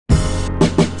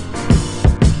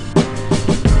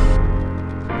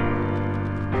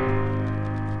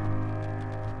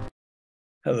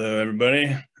Hello,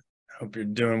 everybody. Hope you're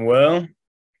doing well.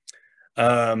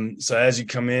 So as you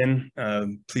come in,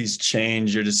 please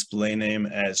change your display name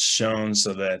as shown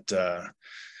so that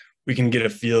we can get a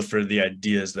feel for the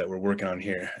ideas that we're working on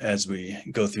here as we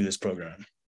go through this program.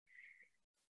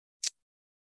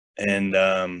 And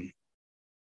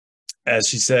as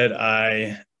she said,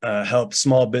 I help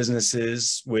small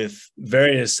businesses with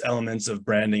various elements of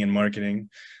branding and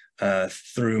marketing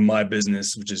through my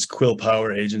business, which is Quill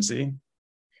Power Agency.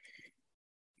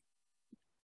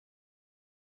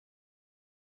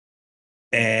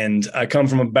 And I come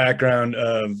from a background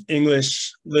of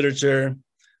English literature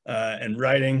and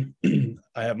writing.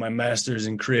 I have my master's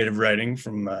in creative writing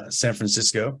from San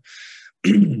Francisco.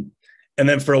 And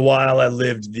then for a while, I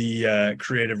lived the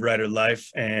creative writer life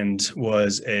and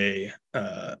was a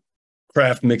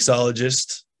craft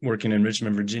mixologist working in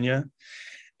Richmond, Virginia.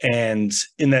 And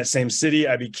in that same city,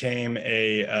 I became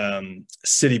a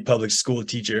city public school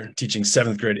teacher, teaching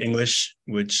 7th grade English,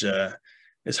 which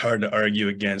it's hard to argue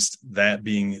against that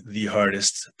being the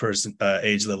hardest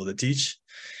age level to teach.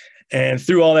 And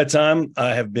through all that time,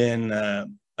 I have been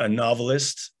a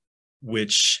novelist,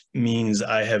 which means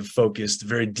I have focused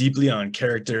very deeply on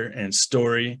character and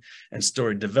story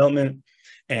development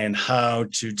and how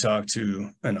to talk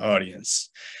to an audience.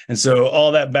 And so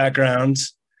all that background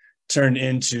turned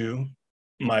into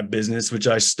my business, which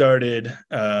I started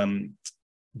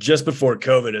just before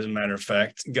COVID, as a matter of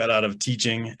fact. Got out of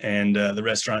teaching and the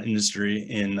restaurant industry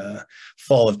in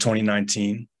fall of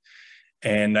 2019,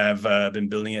 and I've been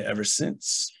building it ever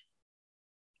since.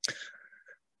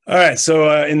 All right,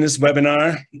 so in this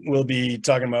webinar, we'll be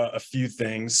talking about a few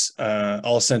things,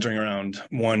 all centering around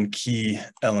one key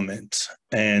element.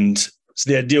 And so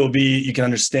the idea will be you can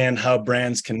understand how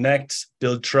brands connect,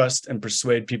 build trust, and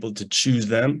persuade people to choose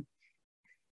them,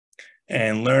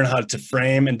 and learn how to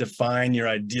frame and define your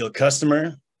ideal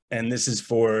customer. And this is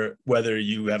for whether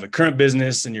you have a current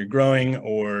business and you're growing,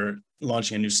 or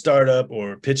launching a new startup,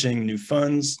 or pitching new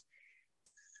funds.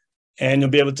 And you'll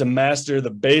be able to master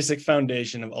the basic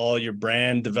foundation of all your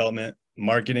brand development,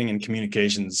 marketing, and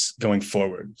communications going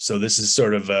forward. So this is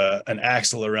sort of an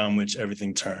axle around which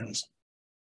everything turns.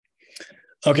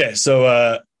 Okay,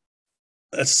 so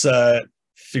let's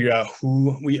figure out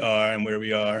who we are and where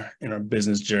we are in our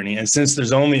business journey. And since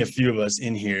there's only a few of us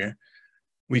in here,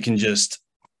 we can just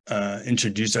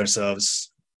introduce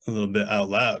ourselves a little bit out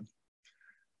loud.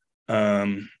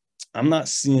 I'm not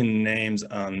seeing names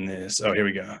on this. Oh, here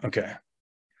we go. Okay.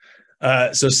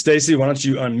 So Stacy, why don't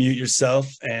you unmute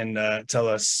yourself and tell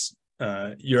us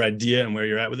your idea and where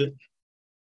you're at with it?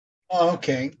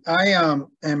 Okay. I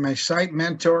am a site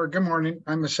mentor. Good morning.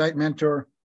 I'm a site mentor,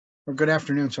 or good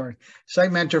afternoon, sorry.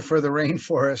 Site mentor for the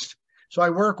rainforest. So I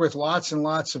work with lots and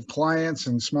lots of clients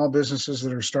and small businesses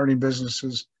that are starting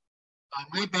businesses.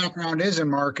 My background is in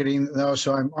marketing, though,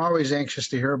 so I'm always anxious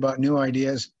to hear about new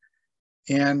ideas.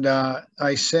 And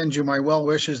I send you my well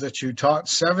wishes that you taught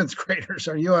 7th graders.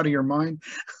 Are you out of your mind?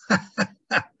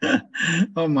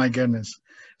 Oh, my goodness.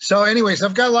 So anyways,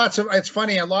 I've got lots of, it's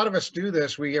funny, a lot of us do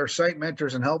this. We are site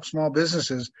mentors and help small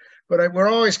businesses, but we're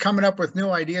always coming up with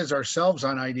new ideas ourselves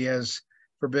on ideas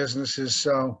for businesses.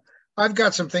 So I've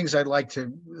got some things I'd like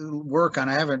to work on.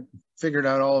 I haven't figured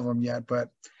out all of them yet,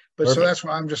 but Perfect. So that's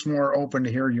why I'm just more open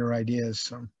to hear your ideas.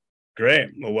 So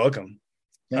great. Well, welcome.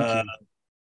 Thank you.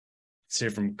 Let's hear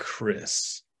from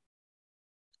Chris.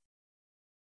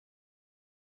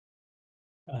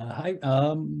 Hi,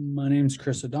 my name is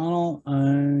Chris O'Donnell.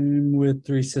 I'm with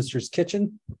Three Sisters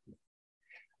Kitchen.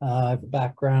 I have a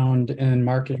background in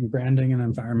marketing, branding, and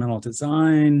environmental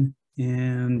design,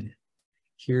 and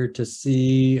here to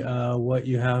see what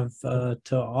you have to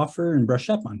offer and brush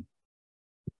up on.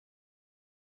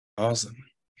 Awesome.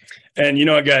 And you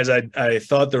know what, guys, I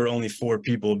thought there were only 4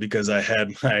 people because I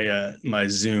had my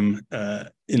Zoom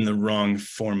in the wrong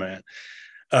format.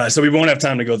 So we won't have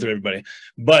time to go through everybody.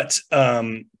 But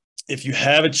if you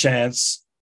have a chance,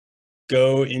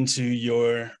 go into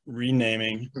your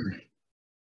renaming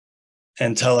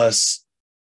and tell us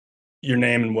your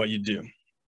name and what you do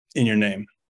in your name.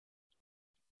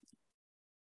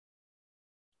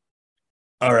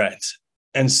 All right.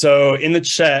 And so in the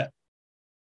chat,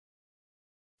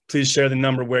 please share the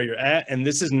number where you're at. And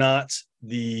this is not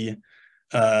the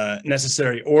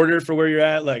necessary order for where you're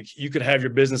at. Like, you could have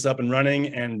your business up and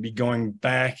running and be going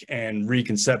back and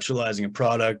reconceptualizing a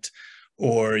product,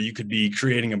 or you could be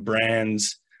creating a brand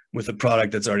with a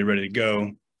product that's already ready to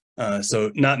go.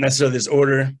 So not necessarily this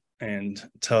order, and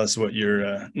tell us what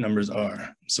your numbers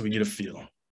are so we get a feel.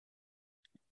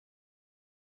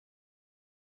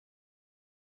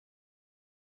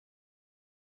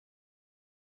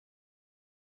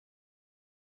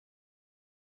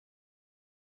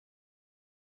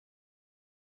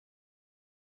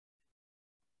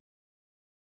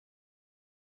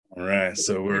 All right.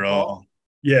 So we're Paul? all,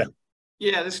 yeah.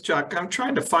 Yeah, this is Chuck. I'm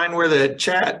trying to find where the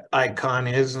chat icon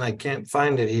is, and I can't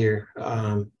find it here.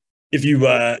 If you,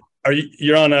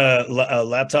 you're on a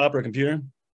laptop or a computer?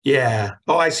 Yeah.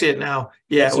 Oh, I see it now.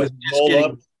 Yeah, So it was just roll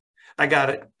getting. up. I got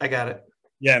it.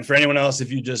 Yeah, and for anyone else,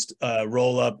 if you just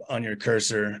roll up on your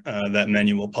cursor, that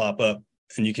menu will pop up,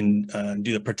 and you can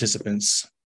do the participants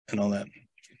and all that.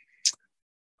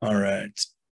 All right.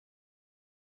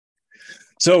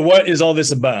 So what is all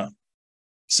this about?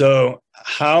 So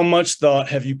how much thought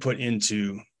have you put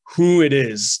into who it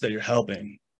is that you're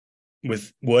helping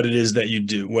with what it is that you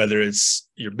do, whether it's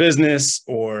your business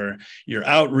or your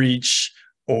outreach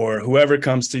or whoever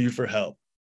comes to you for help?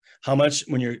 How much,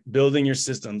 when you're building your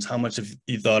systems, how much have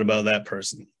you thought about that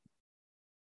person?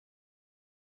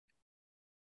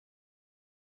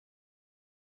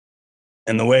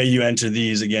 And the way you enter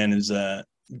these, again, is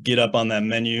get up on that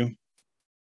menu.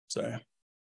 Sorry.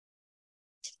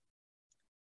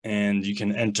 And you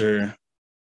can enter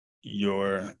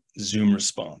your Zoom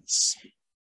response.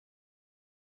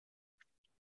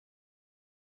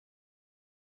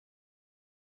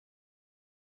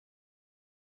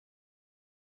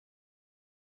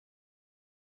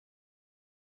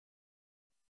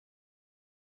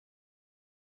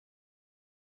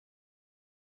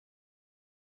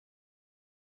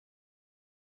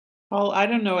 Well, I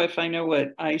don't know if I know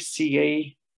what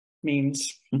ICA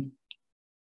means.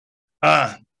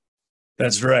 Ah,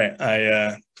 that's right.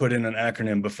 I put in an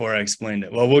acronym before I explained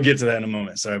it. Well, we'll get to that in a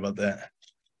moment. Sorry about that.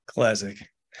 Classic.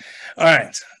 All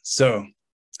right. So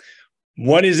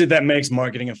what is it that makes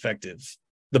marketing effective?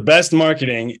 The best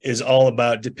marketing is all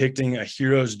about depicting a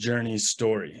hero's journey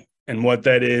story. And what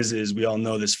that is we all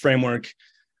know this framework.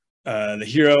 The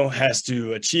hero has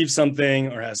to achieve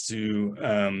something or has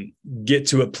to get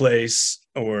to a place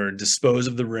or dispose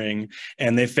of the ring,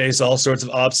 and they face all sorts of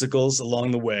obstacles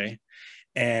along the way.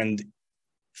 And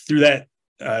through that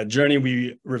journey,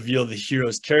 we reveal the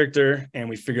hero's character and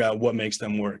we figure out what makes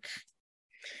them work.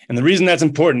 And the reason that's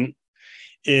important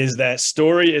is that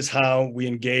story is how we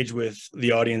engage with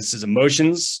the audience's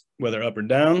emotions, whether up or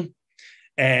down.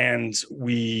 And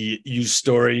we use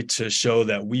story to show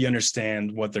that we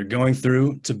understand what they're going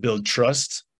through, to build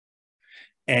trust.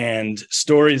 And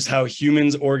story is how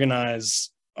humans organize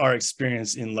our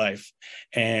experience in life.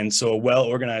 And so a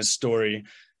well-organized story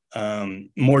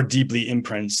more deeply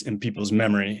imprints in people's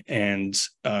memory, and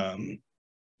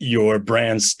your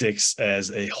brand sticks as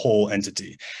a whole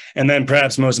entity. And then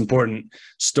perhaps most important,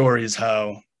 story is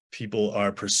how people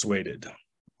are persuaded.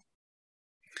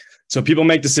 So people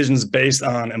make decisions based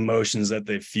on emotions that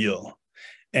they feel.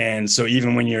 And so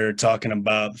even when you're talking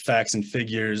about facts and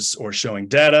figures or showing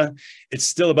data, it's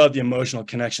still about the emotional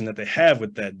connection that they have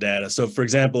with that data. So for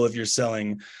example, if you're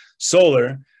selling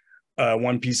solar,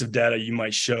 one piece of data you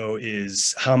might show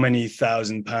is how many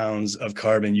 1,000 pounds of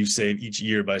carbon you save each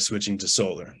year by switching to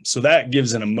solar. So that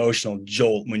gives an emotional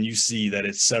jolt when you see that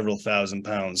it's several thousand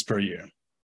pounds per year.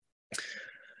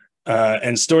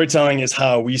 And storytelling is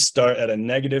how we start at a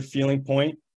negative feeling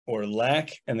point or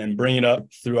lack and then bring it up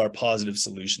through our positive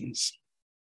solutions.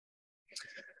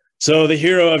 So the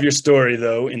hero of your story,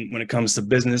 though, when it comes to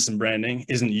business and branding,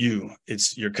 isn't you,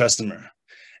 it's your customer.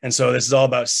 And so this is all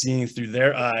about seeing through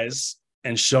their eyes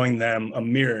and showing them a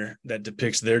mirror that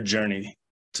depicts their journey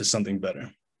to something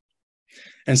better.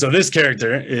 And so this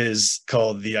character is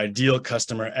called the ideal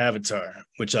customer avatar,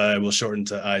 which I will shorten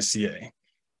to ICA.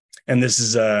 And this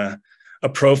is a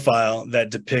profile that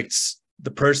depicts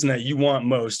the person that you want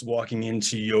most walking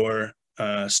into your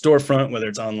storefront, whether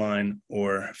it's online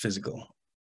or physical.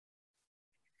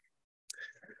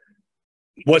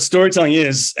 What storytelling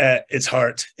is at its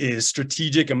heart is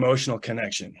strategic emotional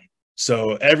connection.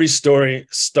 So every story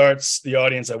starts the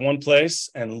audience at one place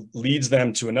and leads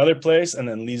them to another place and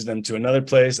then leads them to another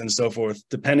place and so forth,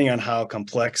 depending on how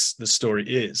complex the story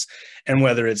is and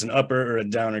whether it's an upper or a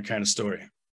downer kind of story.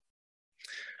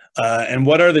 And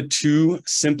what are the two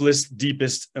simplest,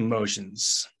 deepest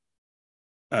emotions?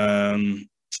 Nancy,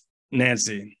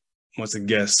 what's a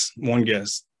guess? One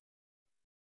guess.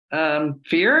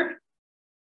 Fear.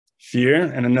 Fear,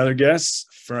 and another guess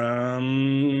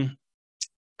from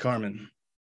Carmen.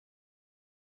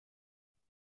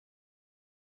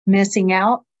 Missing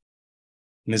out.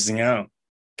 Missing out,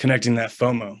 connecting that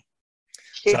FOMO.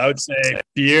 So I would say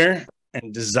fear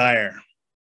and desire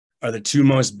are the two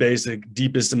most basic,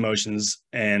 deepest emotions,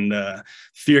 and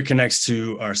fear connects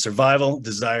to our survival,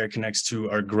 desire connects to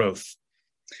our growth.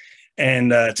 And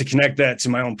to connect that to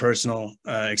my own personal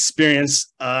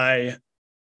experience, I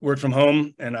work from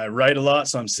home and I write a lot.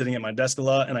 So I'm sitting at my desk a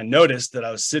lot. And I noticed that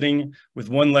I was sitting with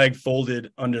one leg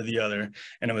folded under the other,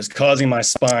 and it was causing my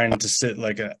spine to sit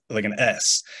like an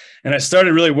S. And I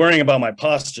started really worrying about my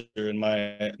posture and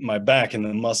my back, and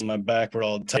the muscle in my back were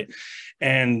all tight,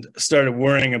 and started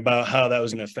worrying about how that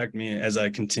was going to affect me as I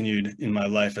continued in my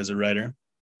life as a writer.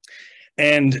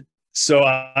 And so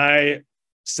I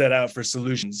set out for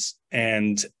solutions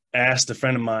and asked a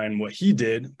friend of mine what he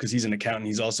did, because he's an accountant.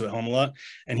 He's also at home a lot.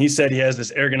 And he said he has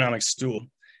this ergonomic stool.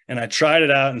 And I tried it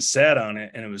out and sat on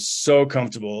it, and it was so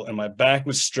comfortable, and my back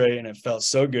was straight, and it felt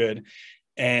so good.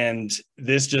 And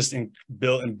this just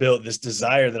built this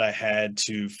desire that I had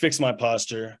to fix my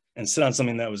posture and sit on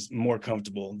something that was more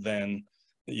comfortable than,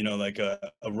 like a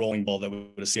rolling ball that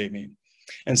would escape me.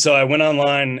 And so I went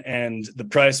online, and the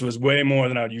price was way more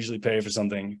than I would usually pay for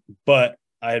something, but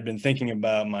I had been thinking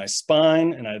about my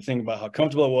spine, and I had thinking about how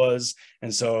comfortable it was.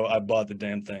 And so I bought the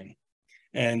damn thing.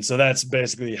 And so that's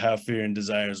basically how fear and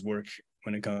desires work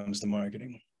when it comes to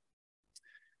marketing.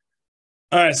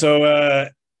 All right. So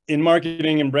in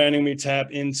marketing and branding, we tap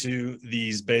into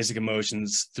these basic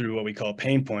emotions through what we call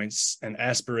pain points and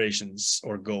aspirations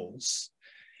or goals.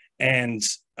 And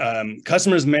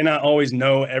customers may not always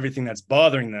know everything that's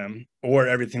bothering them or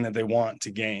everything that they want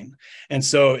to gain. And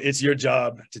so it's your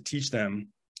job to teach them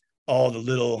all the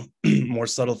little more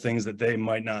subtle things that they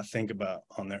might not think about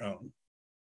on their own.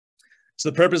 So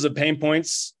the purpose of pain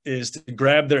points is to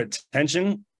grab their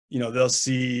attention. They'll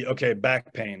see, okay,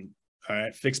 back pain. All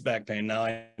right, fix back pain. Now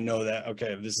I know that,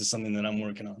 okay, this is something that I'm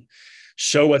working on.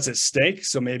 Show what's at stake.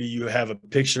 So maybe you have a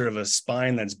picture of a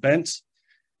spine that's bent,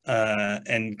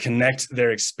 and connect their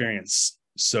experience.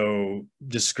 So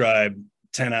describe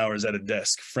 10 hours at a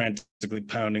desk, frantically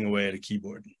pounding away at a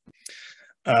keyboard.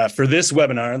 For this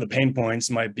webinar, the pain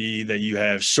points might be that you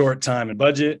have short time and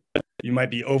budget. You might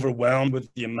be overwhelmed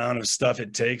with the amount of stuff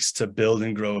it takes to build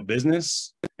and grow a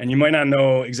business. And you might not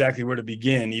know exactly where to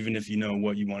begin, even if you know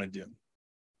what you want to do.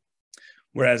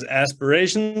 Whereas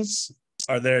aspirations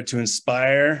are there to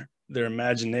inspire their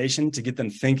imagination, to get them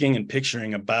thinking and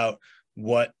picturing about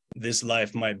what this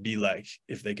life might be like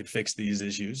if they could fix these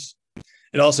issues.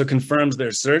 It also confirms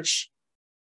their search,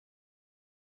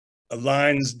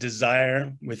 aligns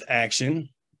desire with action.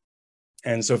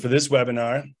 And so for this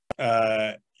webinar,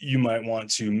 you might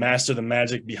want to master the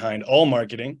magic behind all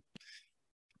marketing.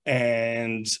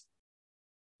 And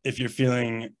if you're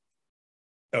feeling,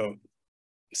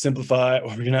 simplify,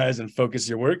 organize, and focus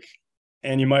your work.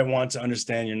 And you might want to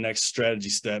understand your next strategy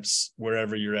steps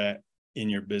wherever you're at in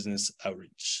your business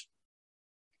outreach.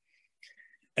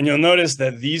 And you'll notice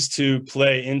that these two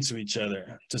play into each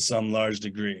other to some large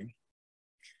degree.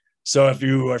 So if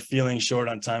you are feeling short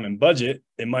on time and budget,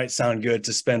 it might sound good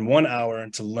to spend 1 hour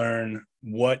to learn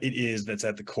what it is that's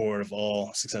at the core of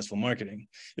all successful marketing.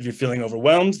 If you're feeling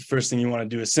overwhelmed, the first thing you want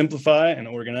to do is simplify and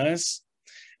organize.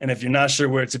 And if you're not sure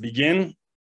where to begin,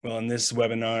 well, in this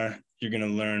webinar, you're going to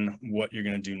learn what you're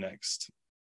going to do next.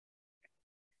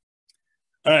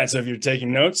 All right, so if you're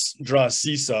taking notes, draw a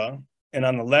seesaw. And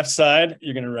on the left side,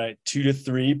 you're going to write 2 to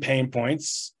 3 pain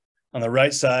points. On the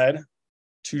right side,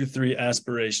 2 to 3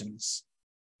 aspirations.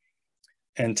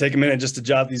 And take a minute just to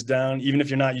jot these down. Even if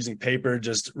you're not using paper,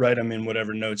 just write them in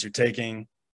whatever notes you're taking,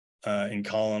 in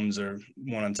columns or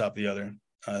one on top of the other.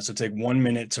 So take 1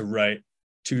 minute to write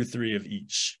 2 to 3 of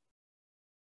each.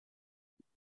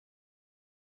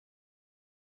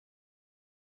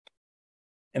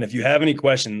 And if you have any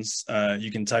questions, you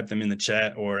can type them in the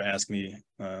chat or ask me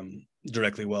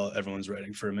directly while everyone's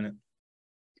writing for a minute.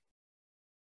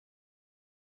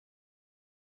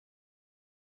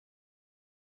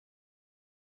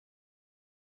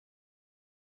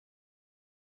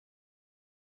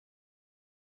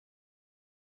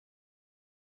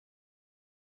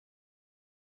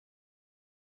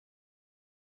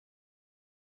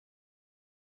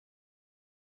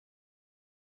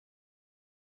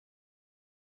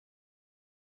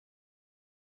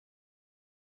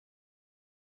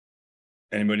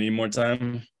 Anybody need more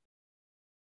time?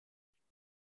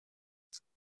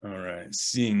 All right,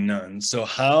 seeing none. So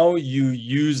how you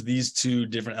use these two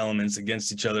different elements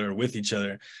against each other or with each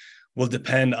other will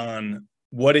depend on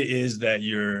what it is that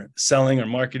you're selling or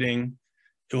marketing.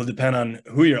 It will depend on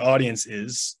who your audience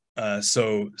is.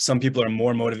 So some people are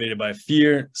more motivated by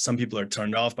fear. Some people are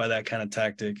turned off by that kind of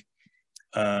tactic.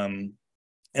 And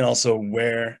also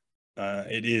where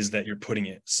it is that you're putting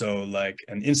it. So like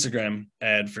an Instagram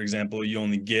ad, for example, you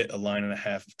only get 1.5 lines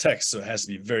of text. So it has to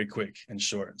be very quick and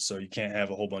short. So you can't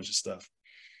have a whole bunch of stuff.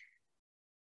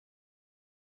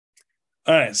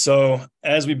 All right. So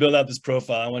as we build out this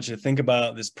profile, I want you to think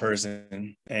about this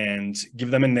person and give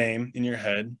them a name in your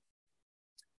head.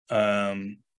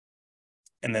 and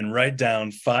then write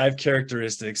down 5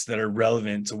 characteristics that are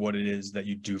relevant to what it is that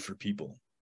you do for people.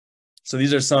 So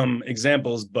these are some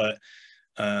examples, but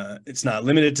it's not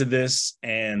limited to this.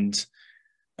 And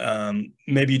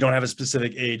maybe you don't have a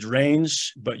specific age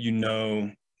range, but you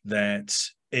know that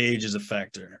age is a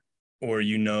factor, or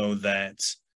you know that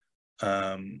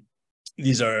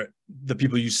these are the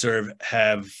people you serve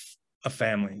have a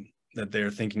family that they're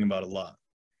thinking about a lot.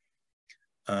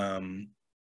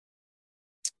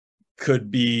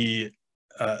 Could be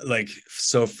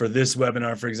so for this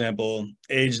webinar, for example,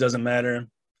 age doesn't matter,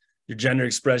 your gender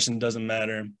expression doesn't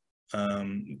matter,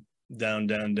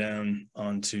 down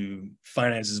onto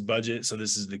finances, budget. So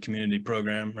this is the community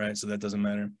program, right? So that doesn't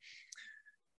matter.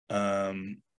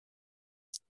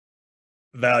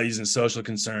 Values and social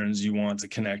concerns, you want to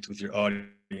connect with your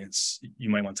audience. You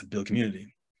might want to build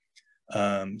community.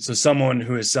 So someone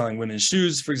who is selling women's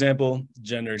shoes, for example,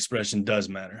 gender expression does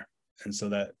matter. And so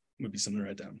that would be something to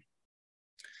write down.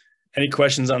 Any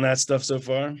questions on that stuff so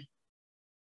far?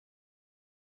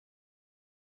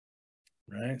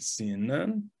 Right, seeing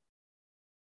none.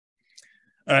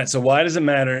 All right, so why does it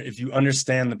matter if you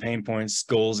understand the pain points,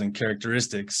 goals, and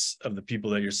characteristics of the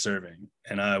people that you're serving?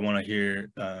 And I want to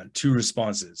hear 2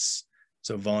 responses.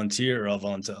 So volunteer or I'll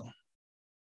volunteer.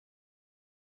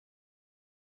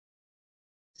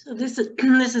 So this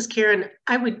is Karen.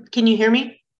 Can you hear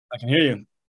me? I can hear you.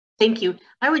 Thank you.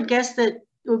 I would guess that it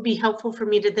would be helpful for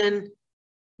me to then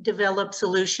develop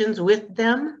solutions with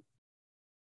them.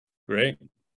 Great.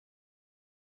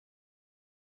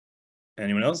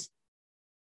 Anyone else?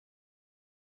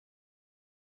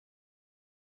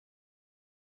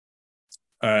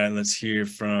 All right, let's hear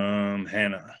from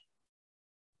Hannah.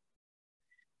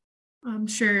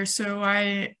 Sure. So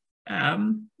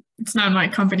it's not my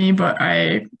company, but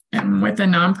I am with a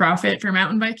nonprofit for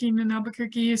mountain biking in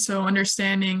Albuquerque. So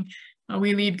understanding,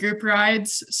 we lead group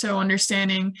rides. So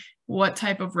understanding what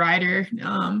type of rider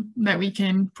that we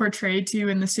can portray to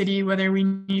in the city, whether we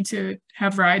need to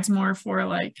have rides more for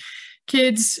like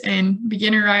kids and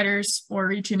beginner riders, or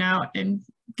reaching out and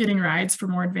getting rides for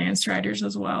more advanced riders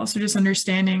as well. So just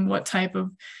understanding what type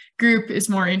of group is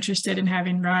more interested in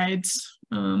having rides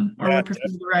or would prefer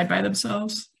to ride by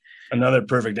themselves. Another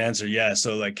perfect answer. Yeah.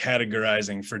 So like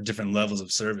categorizing for different levels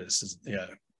of service is, yeah,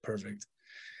 perfect.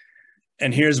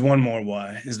 And here's one more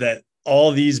why, is that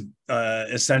all these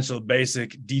essential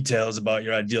basic details about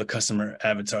your ideal customer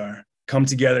avatar come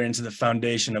together into the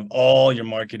foundation of all your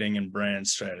marketing and brand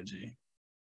strategy.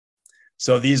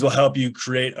 So these will help you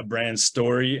create a brand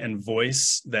story and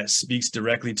voice that speaks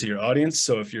directly to your audience.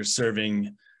 So if you're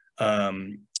serving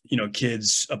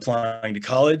kids applying to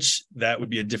college, that would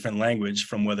be a different language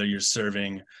from whether you're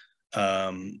serving,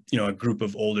 a group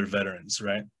of older veterans,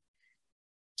 right?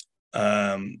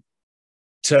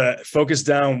 To focus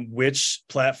down which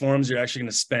platforms you're actually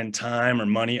going to spend time or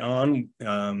money on.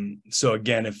 So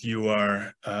again, if you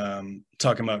are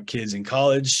talking about kids in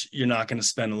college, you're not going to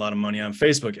spend a lot of money on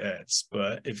Facebook ads.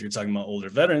 But if you're talking about older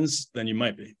veterans, then you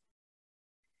might be.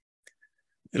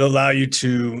 It'll allow you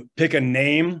to pick a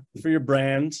name for your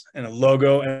brand and a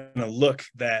logo and a look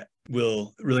that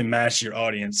will really match your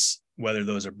audience, whether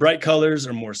those are bright colors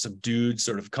or more subdued,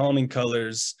 sort of calming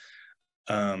colors,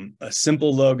 a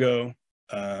simple logo,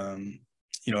 a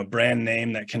brand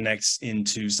name that connects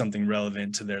into something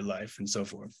relevant to their life and so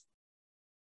forth.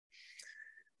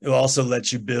 It will also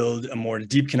let you build a more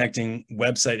deep connecting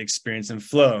website experience and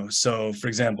flow. So for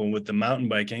example, with the mountain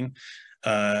biking,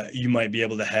 you might be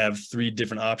able to have 3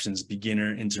 different options: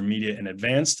 beginner, intermediate, and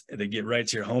advanced. They get right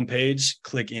to your homepage,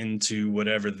 click into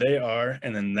whatever they are,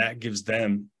 and then that gives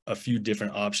them a few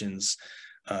different options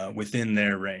within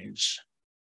their range.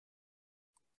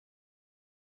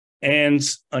 And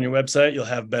on your website, you'll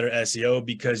have better SEO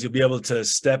because you'll be able to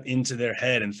step into their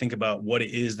head and think about what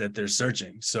it is that they're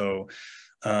searching. So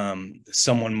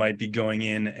someone might be going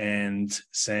in and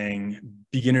saying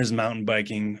beginners mountain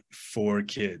biking for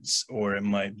kids, or it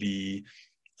might be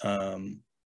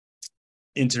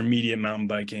intermediate mountain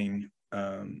biking,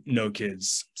 no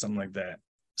kids, something like that.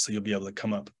 So you'll be able to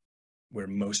come up where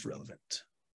most relevant.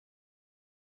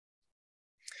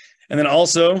 And then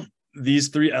also these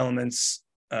 3 elements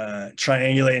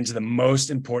triangulate into the most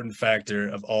important factor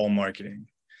of all marketing,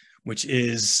 which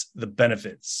is the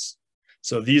benefits.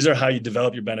 So these are how you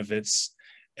develop your benefits,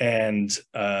 and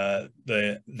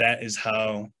that is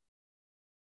how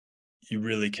you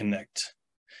really connect.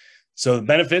 So the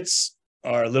benefits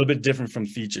are a little bit different from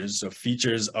features. So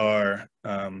features are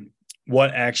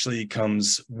what actually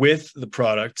comes with the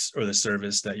product or the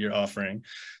service that you're offering.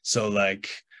 So like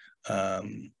a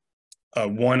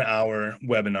 1-hour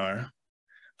webinar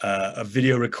a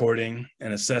video recording,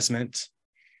 an assessment,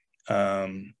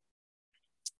 and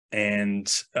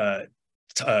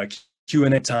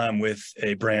Q&A time with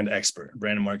a brand expert,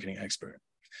 brand and marketing expert.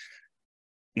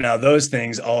 Now, those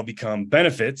things all become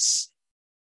benefits,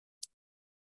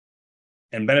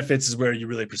 and benefits is where you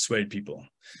really persuade people.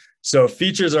 So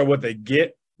features are what they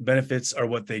get, benefits are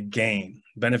what they gain.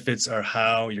 Benefits are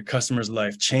how your customer's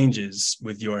life changes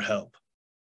with your help.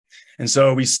 And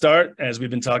so we start, as we've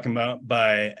been talking about,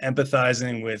 by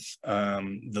empathizing with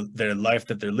their life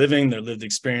that they're living, their lived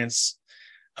experience,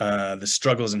 the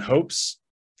struggles and hopes.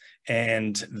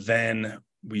 And then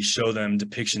we show them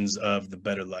depictions of the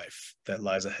better life that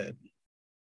lies ahead.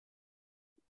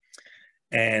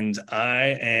 And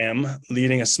I am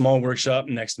leading a small workshop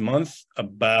next month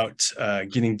about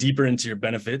getting deeper into your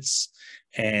benefits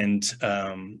and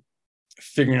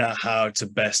figuring out how to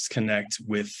best connect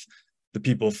with the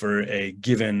people for a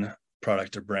given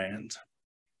product or brand.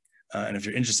 And if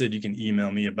you're interested, you can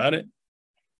email me about it.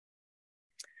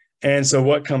 And so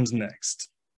what comes next?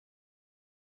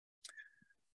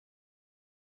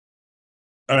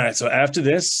 All right, so after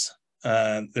this,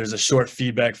 there's a short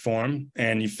feedback form,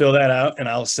 and you fill that out, and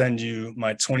I'll send you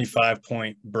my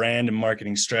 25-point brand and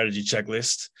marketing strategy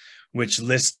checklist, which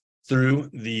lists through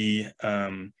the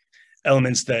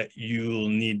elements that you'll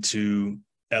need to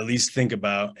at least think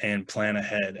about and plan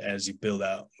ahead as you build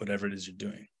out whatever it is you're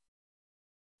doing.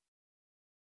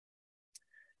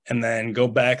 And then go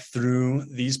back through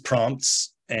these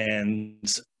prompts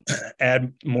and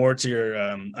add more to your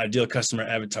ideal customer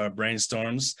avatar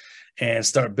brainstorms and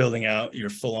start building out your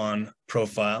full-on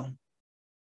profile.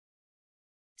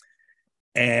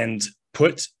 And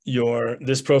put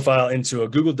this profile into a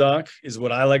Google Doc is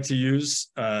what I like to use.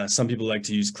 Some people like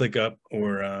to use ClickUp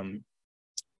or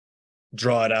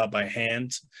draw it out by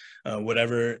hand.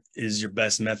 Whatever is your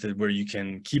best method where you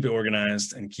can keep it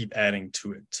organized and keep adding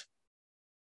to it.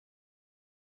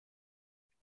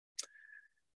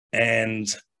 And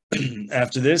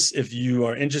after this, if you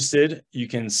are interested, you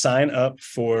can sign up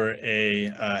for a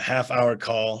half-hour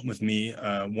call with me,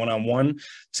 one-on-one,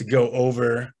 to go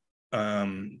over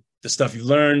the stuff you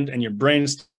learned and your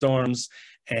brainstorms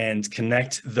and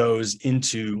connect those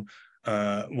into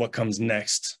what comes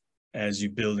next as you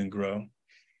build and grow.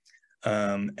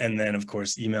 And then, of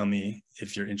course, email me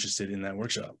if you're interested in that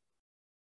workshop.